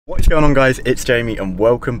What is going on, guys? It's Jamie and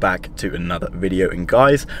welcome back to another video. And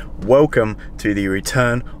guys, welcome to the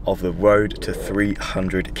return of the road to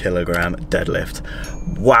 300 kilogram deadlift.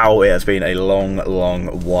 Wow, it has been a long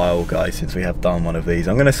while, guys, since we have done one of these.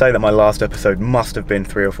 I'm going to say that my last episode must have been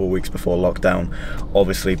 3 or 4 weeks before lockdown,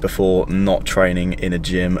 obviously before not training in a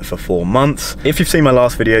gym for 4 months. If you've seen my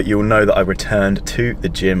last video, you'll know that I returned to the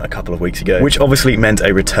gym a couple of weeks ago, which obviously meant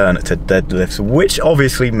a return to deadlifts, which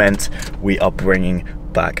obviously meant we are bringing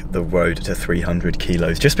back the road to 300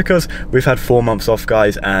 kilos, just because we've had 4 months off,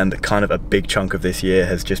 guys, and kind of a big chunk of this year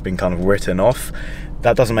has just been kind of written off.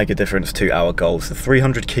 That doesn't make a difference to our goals. The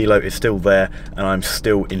 300 kilo is still there and I'm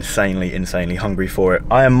still insanely hungry for it.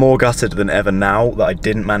 I am more gutted than ever now that I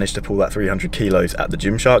didn't manage to pull that 300 kilos at the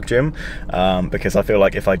Gymshark gym, because I feel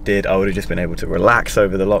like if I did, I would have just been able to relax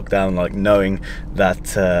over the lockdown, like knowing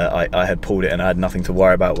that I had pulled it and I had nothing to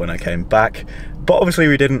worry about when I came back. But obviously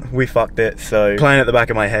we didn't, we fucked it. So playing at the back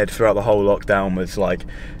of my head throughout the whole lockdown was like,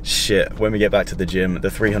 shit, when we get back to the gym, the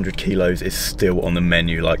 300 kilos is still on the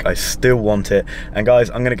menu. Like, I still want it. And guys,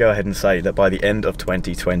 I'm gonna go ahead and say that by the end of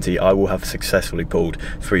 2020, I will have successfully pulled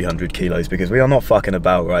 300 kilos, because we are not fucking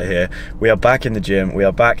about right here. We are back in the gym, we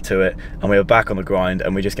are back to it, and we are back on the grind,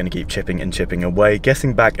 and we're just gonna keep chipping and chipping away,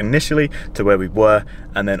 getting back initially to where we were,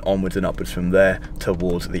 and then onwards and upwards from there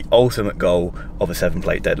towards the ultimate goal of a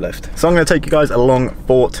 7-plate deadlift. So I'm gonna take you guys along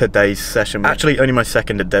for today's session. Actually, only my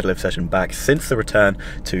second deadlift session back since the return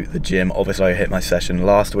to the gym. Obviously, I hit my session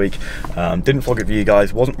last week. Didn't vlog it for you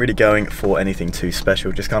guys. Wasn't really going for anything too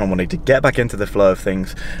special. Just kind of wanted to get back into the flow of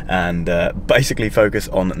things and basically focus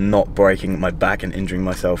on not breaking my back and injuring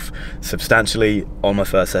myself substantially on my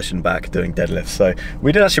first session back doing deadlifts. So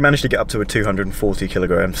we did actually manage to get up to a 240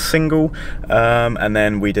 kilogram single, and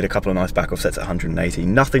then we did a couple of nice back off sets at 180.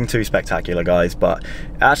 Nothing too spectacular, guys, but it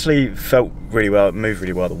actually felt really well. It moved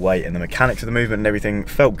really well. The weight and the mechanics of the movement and everything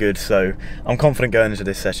felt good. So I'm confident going into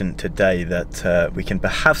this session today that we can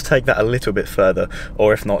perhaps take that a little bit further,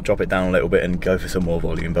 or if not, drop it down a little bit and go for some more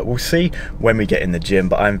volume. But we'll see when we get in the gym.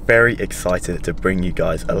 But I'm very excited to bring you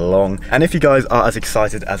guys along. And if you guys are as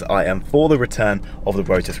excited as I am for the return of the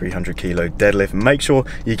road to 300 kilo deadlift, make sure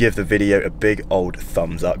you give the video a big old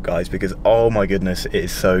thumbs up, guys, because oh my goodness, it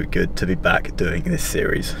is so good to be back doing this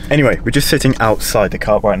series. Anyway, we're just sitting outside the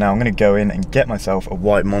car right now. I'm going to go in and get myself a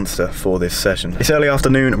white monster for this session. It's early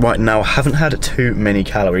afternoon right now. I haven't had too many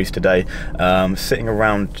calories today, sitting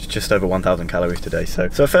around just over 1,000 calories today, so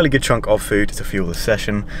a fairly good chunk of food to fuel the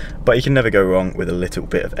session, but you can never go wrong with a little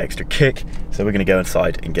bit of extra kick. So we're going to go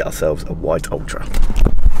inside and get ourselves a white ultra.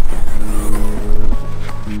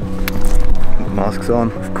 Masks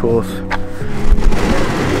on, of course.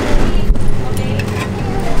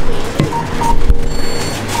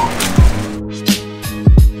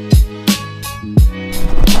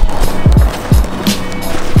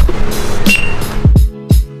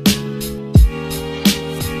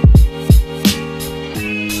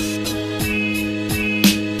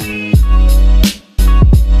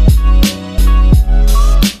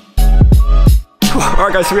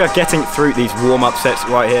 Alright guys, so we are getting through these warm-up sets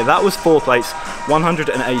right here. That was 4 plates, 180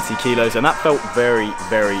 kilos, and that felt very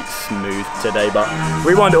smooth today. But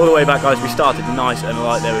rewind it all the way back, guys. We started nice and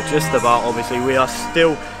light there with just the bar. Obviously, we are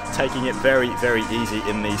still taking it very easy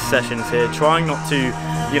in these sessions here, trying not to,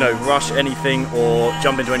 you know, rush anything or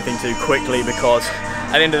jump into anything too quickly, because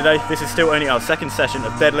at the end of the day, this is still only our second session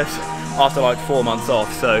of deadlifts after like 4 months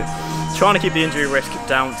off. So trying to keep the injury risk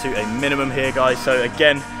down to a minimum here, guys. So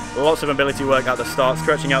again, lots of mobility work at the start,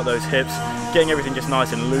 stretching out those hips, getting everything just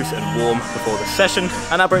nice and loose and warm before the session.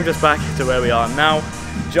 And that brings us back to where we are now,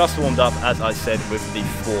 just warmed up, as I said, with the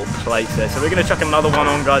 4 plates there. So we're going to chuck another one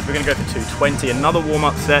on, guys. We're going to go for 220, another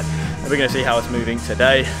warm-up set, and we're going to see how it's moving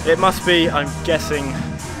today. It must be, I'm guessing,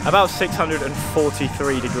 about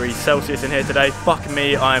 643 degrees Celsius in here today. Fuck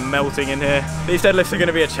me, I am melting in here. These deadlifts are going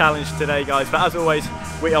to be a challenge today, guys, but as always,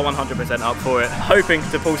 we are 100% up for it. Hoping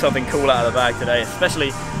to pull something cool out of the bag today,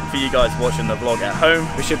 especially for you guys watching the vlog at home.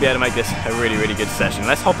 We should be able to make this a really good session.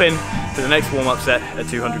 Let's hop in to the next warm-up set at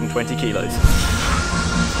 220 kilos.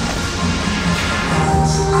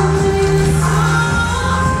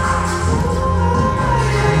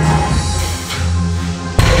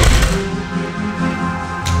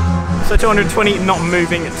 So 220, not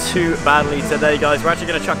moving too badly today, guys. We're actually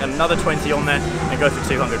going to chuck another 20 on there and go for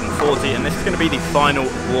 240, and this is going to be the final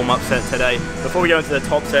warm-up set today before we go into the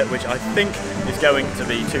top set, which I think is going to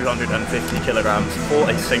be 250 kilograms for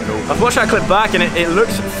a single. I've watched that clip back and it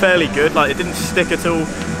looks fairly good. Like, it didn't stick at all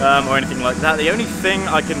or anything like that. The only thing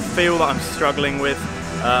I can feel that I'm struggling with,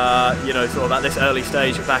 you know, sort of at this early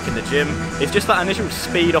stage back in the gym, is just that initial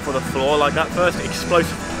speed off of the floor, like that first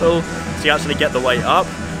explosive pull to actually get the weight up.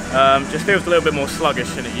 Just feels a little bit more sluggish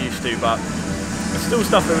than it used to, but it's still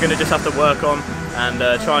stuff that we're going to just have to work on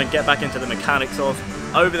and try and get back into the mechanics of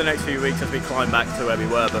over the next few weeks as we climb back to where we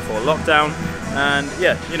were before lockdown. And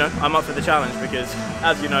yeah, you know, I'm up for the challenge because,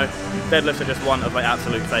 as you know, deadlifts are just one of my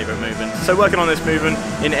absolute favourite movements. So working on this movement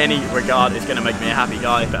in any regard is going to make me a happy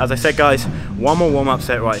guy. But as I said, guys, one more warm-up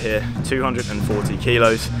set right here, 240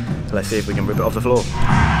 kilos. So let's see if we can rip it off the floor.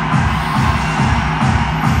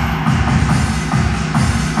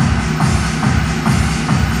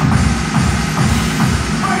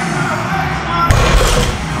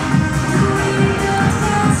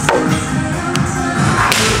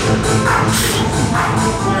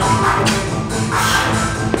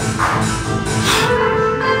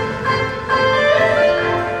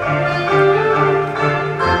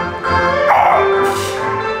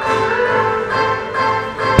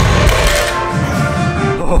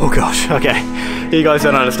 Oh gosh, okay. You guys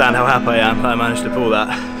don't understand how happy I am that I managed to pull that.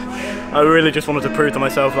 I really just wanted to prove to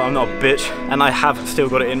myself that I'm not a bitch, and I have still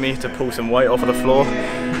got it in me to pull some weight off of the floor.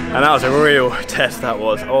 And that was a real test, that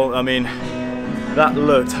was. Oh, I mean, that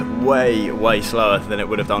looked way, way slower than it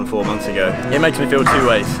would have done 4 months ago. It makes me feel two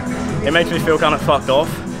ways. It makes me feel kind of fucked off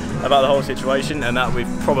about the whole situation and that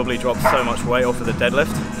we've probably dropped so much weight off of the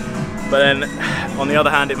deadlift. But then, on the other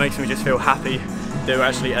hand, it makes me just feel happy that we're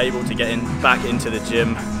actually able to get back into the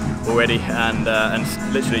gym already and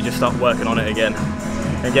literally just start working on it again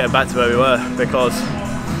and getting back to where we were, because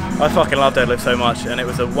I fucking love deadlift so much, and it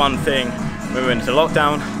was the one thing when we went into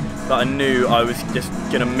lockdown that I knew I was just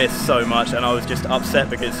gonna miss so much, and I was just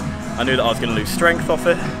upset because I knew that I was gonna lose strength off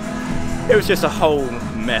it. It was just a whole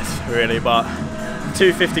mess really, but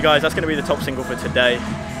 250 guys, that's gonna be the top single for today.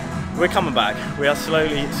 We're coming back. We are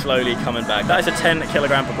slowly coming back. That is a 10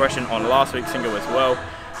 kilogram progression on last week's single as well.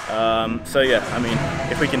 So yeah, I mean,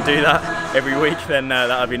 if we can do that every week, then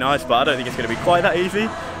that would be nice, but I don't think it's going to be quite that easy,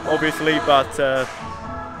 obviously, but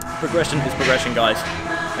progression is progression, guys.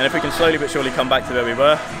 And if we can slowly but surely come back to where we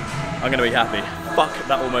were, I'm going to be happy. Fuck,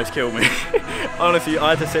 that almost killed me. Honestly,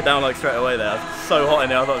 I had to sit down like straight away there. I was so hot in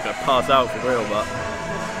there, I thought I was going to pass out for real, but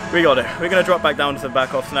we got it. We're going to drop back down to the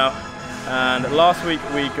back offs now. And last week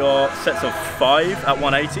we got sets of 5 at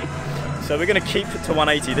 180. So we're going to keep it to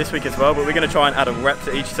 180 this week as well, but we're going to try and add a rep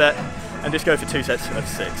to each set and just go for 2 sets of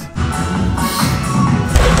 6.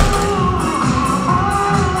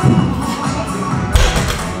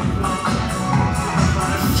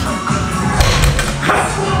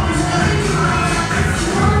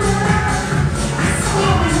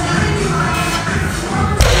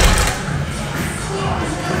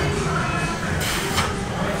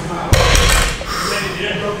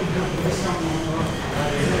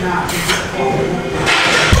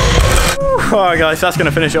 Alright guys, that's going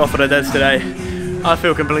to finish it off for the deads today. I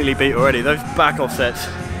feel completely beat already. Those back off sets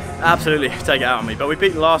absolutely take it out of me. But we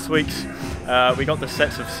beat last week's. We got the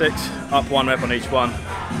sets of 6, up 1 rep on each one,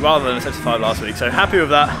 rather than the sets of 5 last week. So happy with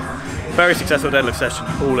that. Very successful deadlift session,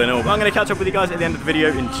 all in all. But I'm going to catch up with you guys at the end of the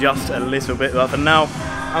video in just a little bit. But for now,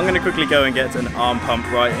 I'm going to quickly go and get an arm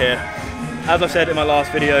pump right here. As I said in my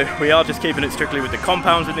last video, we are just keeping it strictly with the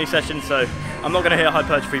compounds in these sessions, so I'm not going to hit a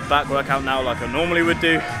hypertrophy back workout now like I normally would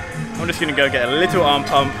do. I'm just going to go get a little arm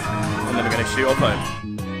pump and then we're going to shoot off home.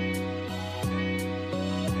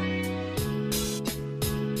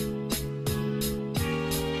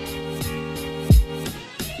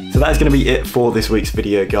 So that is going to be it for this week's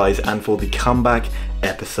video, guys, and for the comeback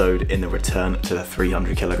episode in the return to the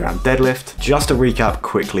 300 kilogram deadlift. Just to recap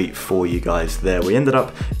quickly for you guys there, we ended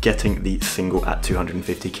up getting the single at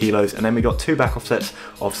 250 kilos, and then we got 2 back off sets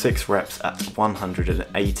of 6 reps at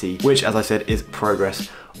 180, which, as I said, is progress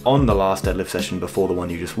on the last deadlift session before the one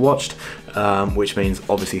you just watched, which means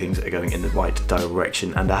obviously things are going in the right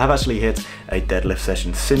direction. And I have actually hit a deadlift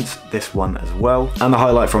session since this one as well, and the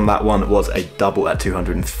highlight from that one was a double at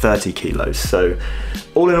 230 kilos. So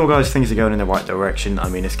all in all, guys, things are going in the right direction. I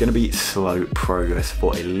mean, it's going to be slow progress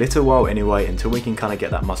for a little while anyway, until we can kind of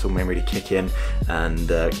get that muscle memory to kick in and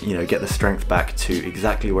you know, get the strength back to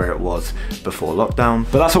exactly where it was before lockdown.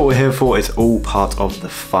 But that's what we're here for. It's all part of the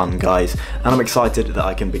fun, guys, and I'm excited that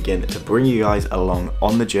I can begin to bring you guys along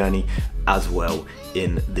on the journey as well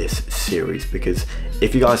in this series, because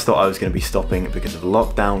if you guys thought I was going to be stopping because of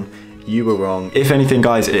lockdown, you were wrong. If anything,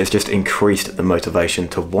 guys, it has just increased the motivation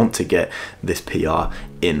to want to get this PR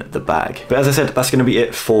in the bag. But as I said, that's going to be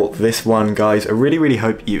it for this one, guys. I really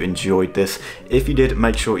hope you enjoyed this. If you did,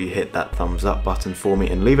 make sure you hit that thumbs up button for me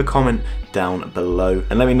and leave a comment down below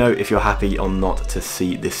and let me know if you're happy or not to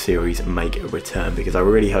see this series make a return, because I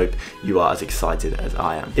really hope you are as excited as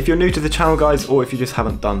I am. If you're new to the channel, guys, or if you just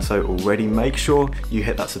haven't done so already, make sure you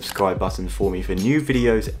hit that subscribe button for me for new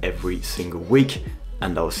videos every single week.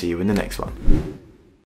 and I'll see you in the next one.